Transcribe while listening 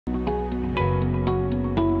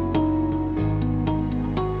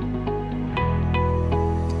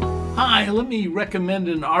Hi, let me recommend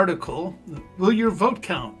an article. Will your vote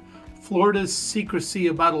count? Florida's secrecy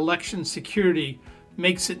about election security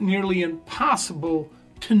makes it nearly impossible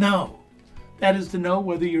to know. That is, to know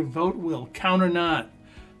whether your vote will count or not.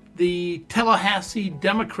 The Tallahassee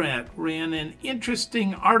Democrat ran an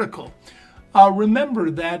interesting article.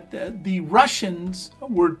 Remember that the Russians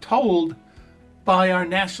were told by our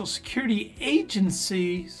national security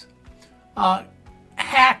agencies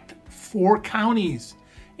hacked 4 counties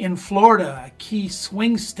in Florida, a key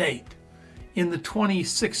swing state in the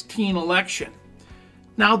 2016 election.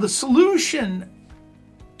 Now, the solution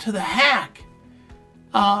to the hack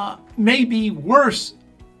may be worse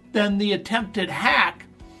than the attempted hack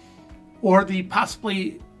or the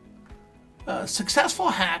possibly successful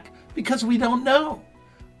hack, because we don't know.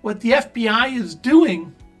 What the FBI is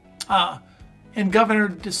doing, and Governor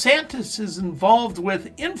DeSantis is involved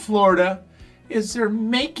with in Florida, is they're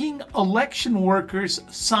making election workers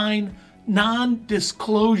sign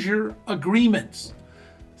non-disclosure agreements.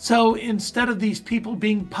 So instead of these people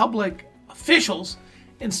being public officials,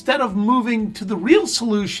 instead of moving to the real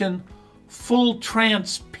solution, full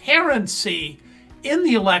transparency in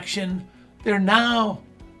the election, they're now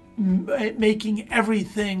making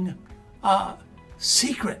everything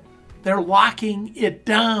secret. They're locking it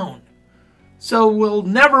down. So we'll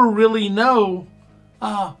never really know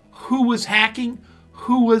who was hacking,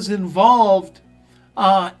 who was involved,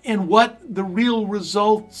 and what the real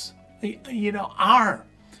results, are.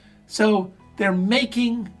 So they're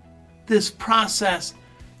making this process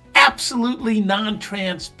absolutely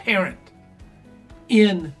non-transparent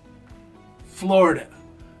in Florida.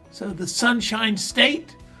 So the Sunshine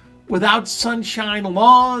State, without sunshine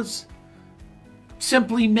laws,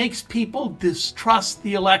 simply makes people distrust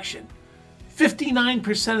the election.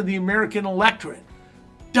 59% of the American electorate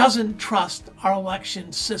doesn't trust our election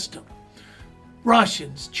system.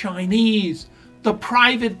 Russians, Chinese, the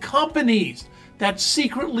private companies that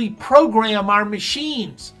secretly program our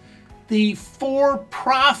machines, the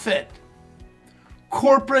for-profit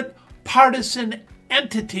corporate partisan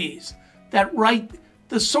entities that write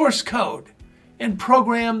the source code and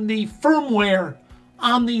program the firmware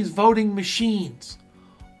on these voting machines.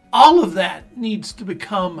 All of that needs to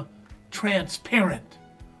become transparent,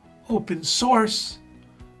 open source.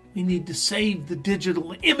 We need to save the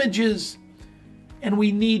digital images, and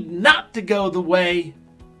we need not to go the way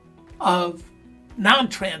of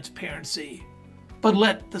non-transparency, but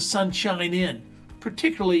let the sunshine in,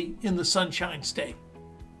 particularly in the Sunshine State.